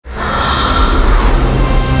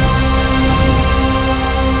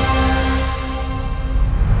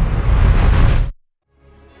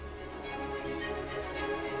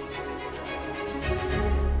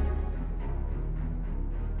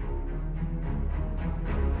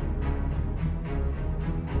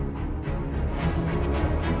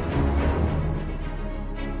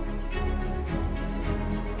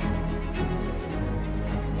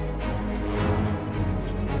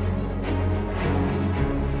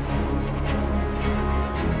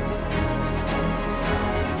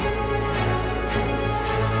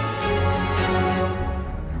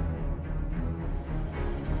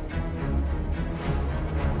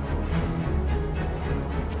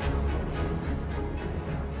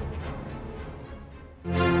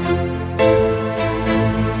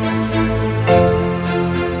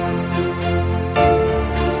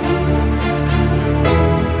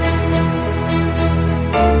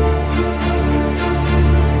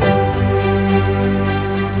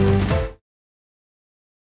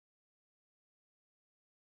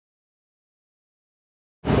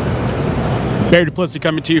Barry Duplessis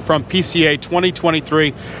coming to you from PCA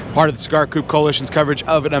 2023, part of the Cigar Coop Coalition's coverage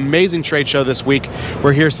of an amazing trade show this week.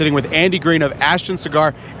 We're here sitting with Andy Green of Ashton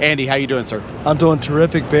Cigar. Andy, how you doing, sir? I'm doing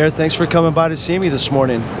terrific, Bear. Thanks for coming by to see me this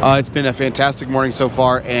morning. It's been a fantastic morning so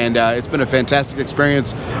far, and it's been a fantastic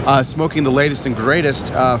experience smoking the latest and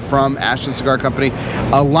greatest from Ashton Cigar Company.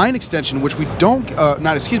 A line extension, which we don't, a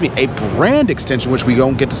brand extension, which we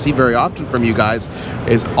don't get to see very often from you guys,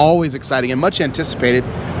 is always exciting and much anticipated.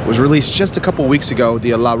 Was released just a couple weeks ago,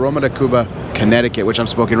 the La Roma de Cuba Connecticut, which I'm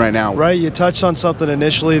smoking right now. Right, you touched on something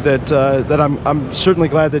initially that I'm certainly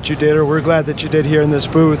glad that you did, or we're glad that you did here in this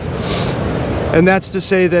booth. And that's to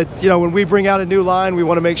say that, you know, when we bring out a new line, we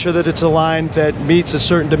want to make sure that it's a line that meets a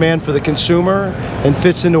certain demand for the consumer and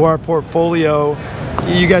fits into our portfolio.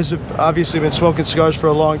 You guys have obviously been smoking cigars for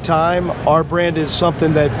a long time. Our brand is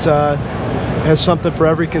something that has something for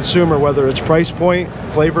every consumer, whether it's price point,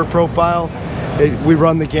 flavor profile. We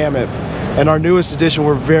run the gamut. And our newest edition,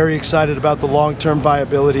 we're very excited about the long-term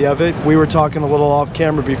viability of it. We were talking a little off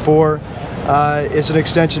camera before. It's an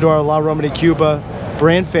extension to our La Roma de Cuba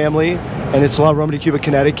brand family, and it's La Roma de Cuba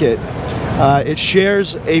Connecticut. It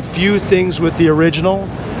shares a few things with the original,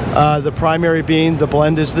 the primary being the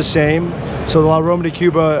blend is the same. So the La Roma de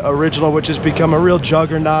Cuba original, which has become a real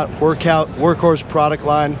juggernaut workhorse product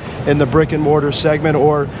line in the brick and mortar segment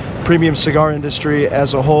or premium cigar industry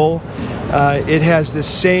as a whole. It has the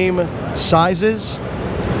same sizes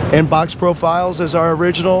and box profiles as our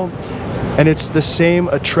original, and it's the same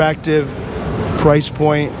attractive price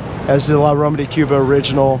point as the La Roma de Cuba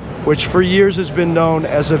original, which for years has been known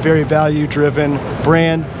as a very value-driven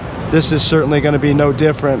brand. This is certainly going to be no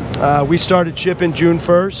different. We started shipping June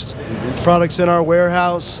 1st. Products in our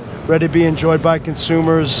warehouse, ready to be enjoyed by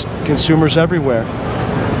consumers everywhere.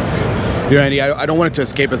 You know, Andy, I don't want it to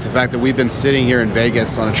escape us the fact that we've been sitting here in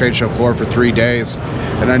Vegas on a trade show floor for 3 days,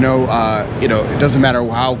 and I know, it doesn't matter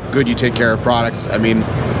how good you take care of products. I mean,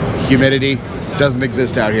 humidity doesn't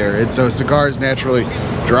exist out here, and so cigars naturally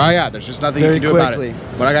dry out. There's just nothing you can do about it.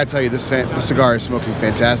 But I got to tell you, this cigar is smoking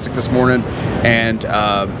fantastic this morning, and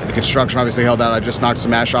the construction obviously held out. I just knocked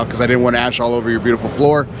some ash off because I didn't want ash all over your beautiful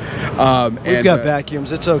floor. We've got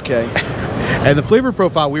vacuums. It's okay. And the flavor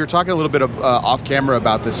profile, we were talking a little bit off camera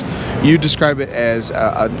about this. You describe it as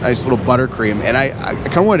a nice little buttercream, and I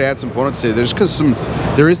kind of wanted to add some bonus to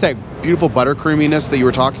it. There is that beautiful buttercreaminess that you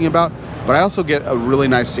were talking about, but I also get a really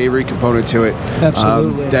nice savory component to it.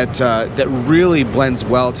 Absolutely. That really blends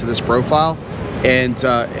well to this profile. And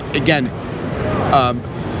again,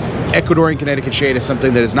 Ecuadorian Connecticut shade is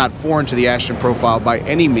something that is not foreign to the Ashton profile by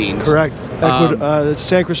any means. Correct. It's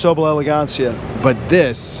San Cristobal Elegancia. But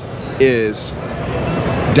this is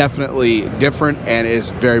definitely different and is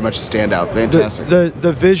very much a standout. Fantastic. The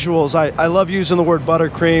visuals, I love using the word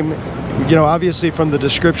buttercream. You know, obviously from the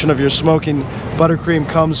description of your smoking, buttercream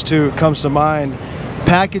comes to mind.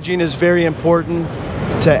 Packaging is very important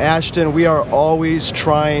to Ashton. We are always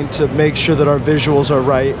trying to make sure that our visuals are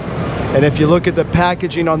right. And if you look at the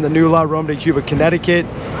packaging on the new La Roma de Cuba Connecticut,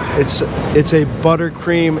 it's a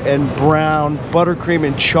buttercream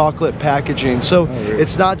and chocolate packaging. So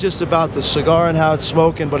it's not just about the cigar and how it's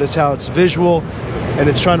smoking, but it's how it's visual, and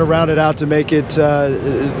it's trying to round it out to make it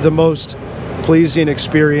the most pleasing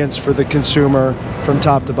experience for the consumer from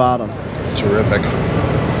top to bottom. Terrific.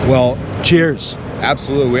 Well, cheers.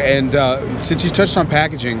 Absolutely. And since you touched on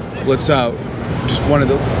packaging, let's just one of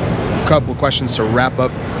the couple of questions to wrap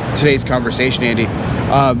up today's conversation, Andy.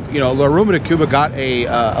 La Roma de Cuba got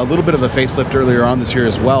a little bit of a facelift earlier on this year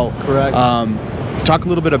as well. Correct. Talk a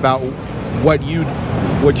little bit about what you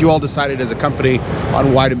all decided as a company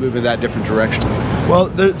on why to move in that different direction. Well,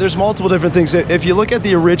 there's multiple different things. If you look at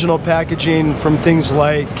the original packaging from things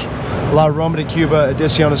like La Roma de Cuba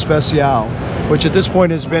Edición Especial, which at this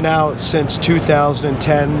point has been out since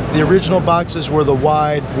 2010, the original boxes were the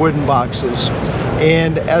wide wooden boxes.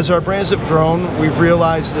 And as our brands have grown, we've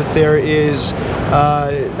realized that there is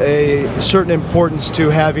a certain importance to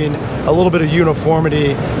having a little bit of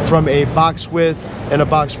uniformity from a box width and a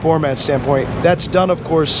box format standpoint. That's done, of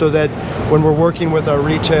course, so that when we're working with our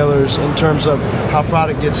retailers in terms of how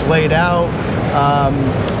product gets laid out,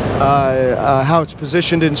 how it's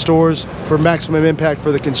positioned in stores for maximum impact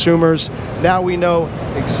for the consumers. Now we know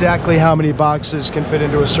exactly how many boxes can fit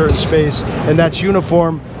into a certain space, and that's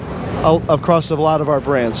uniform across a lot of our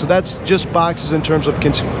brands. So that's just boxes in terms of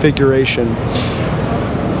configuration.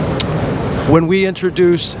 When we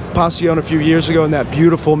introduced Pasión a few years ago in that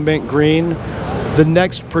beautiful mint green, the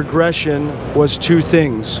next progression was two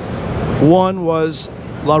things. One was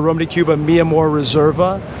La Roma de Cuba Mi Amor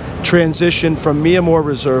Reserva, transitioned from Mi Amor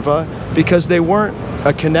Reserva because they weren't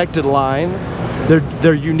a connected line,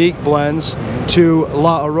 they're unique blends, to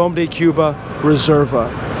La Aroma de Cuba Reserva.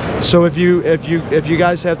 So if you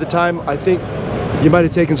guys have the time, I think you might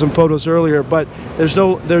have taken some photos earlier, but there's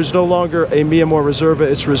no longer a Mi Amor Reserva,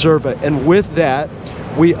 it's Reserva. And with that,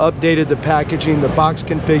 we updated the packaging, the box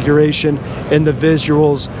configuration, and the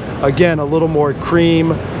visuals. Again, a little more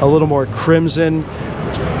cream, a little more crimson.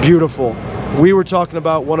 Beautiful. We were talking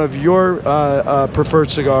about one of your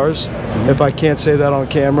preferred cigars, if I can't say that on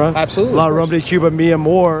camera. Absolutely. La Aroma de Cuba Mi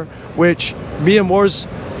Amor, which Mi Amor's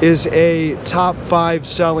is a top 5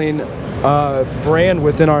 selling brand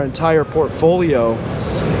within our entire portfolio.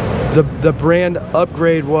 The brand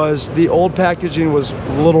upgrade was the old packaging was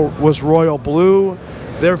royal blue.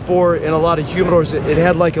 Therefore, in a lot of humidors, it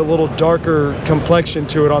had like a little darker complexion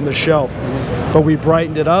to it on the shelf. But we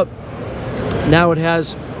brightened it up. Now it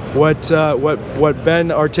has what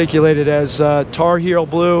Ben articulated as Tar Heel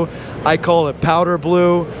blue. I call it powder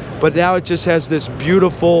blue. But now it just has this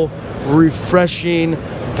beautiful, refreshing,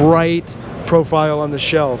 bright profile on the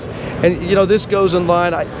shelf. And you know, this goes in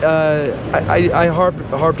line. I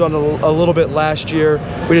harped on a little bit last year.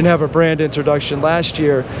 We didn't have a brand introduction last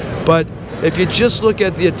year, but if you just look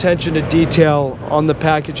at the attention to detail on the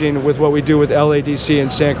packaging with what we do with LADC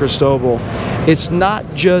and San Cristobal, it's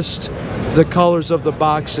not just the colors of the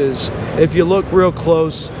boxes. If you look real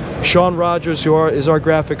close, Sean Rogers, who is our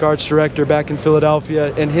graphic arts director back in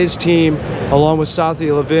Philadelphia, and his team, along with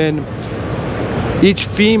Sathi Levin, each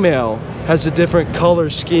female has a different color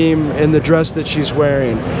scheme in the dress that she's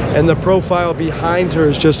wearing, and the profile behind her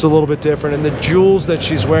is just a little bit different, and the jewels that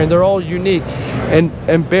she's wearing, they're all unique.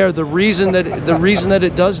 And Bear, the reason that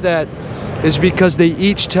it does that is because they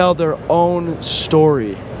each tell their own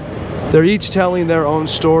story. They're each telling their own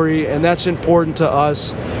story, and that's important to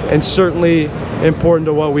us, and certainly important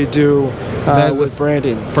to what we do with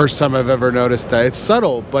branding. First time I've ever noticed that. It's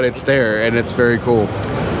subtle, but it's there, and it's very cool.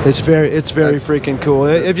 It's very freaking cool.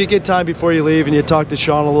 If you get time before you leave and you talk to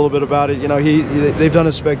Sean a little bit about it, you know, they've done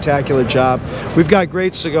a spectacular job. We've got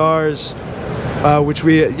great cigars, which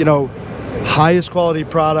we, you know, highest quality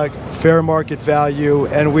product, fair market value,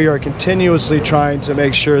 and we are continuously trying to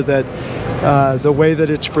make sure that the way that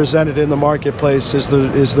it's presented in the marketplace is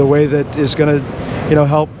the way that is going to, you know,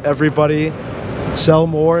 help everybody sell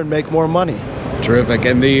more and make more money. Terrific.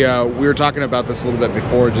 And we were talking about this a little bit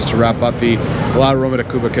before, just to wrap up. The La Aroma de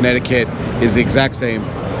Cuba Connecticut is the exact same,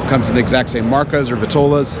 comes in the exact same marcas or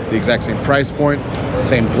vitolas, the exact same price point,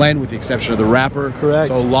 same blend with the exception of the wrapper. Correct.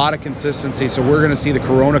 So a lot of consistency. So we're going to see the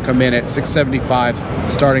Corona come in at $675,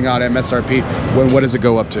 starting out MSRP. What does it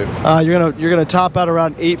go up to? You're gonna top out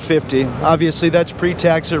around $850. Obviously, that's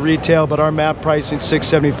pre-tax at retail, but our MAP pricing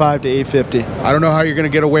 $675 to $850. I don't know how you're going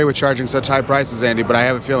to get away with charging such high prices, Andy, but I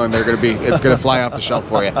have a feeling it's going to fly off the shelf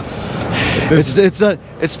for you.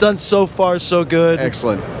 It's done so far so good.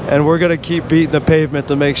 Excellent. And we're going to keep beating the pavement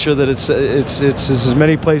to make sure that it's as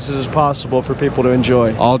many places as possible for people to enjoy.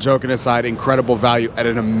 All joking aside, incredible value at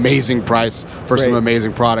an amazing price for some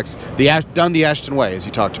amazing products. Done the Ashton way, as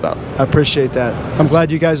you talked about. I appreciate that. I'm glad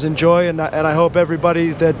you guys enjoy, and I hope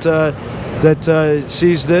everybody that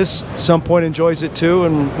sees this some point enjoys it too,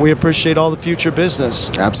 and we appreciate all the future business.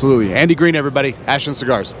 Absolutely. Andy Green, everybody. Ashton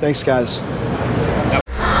Cigars. Thanks, guys.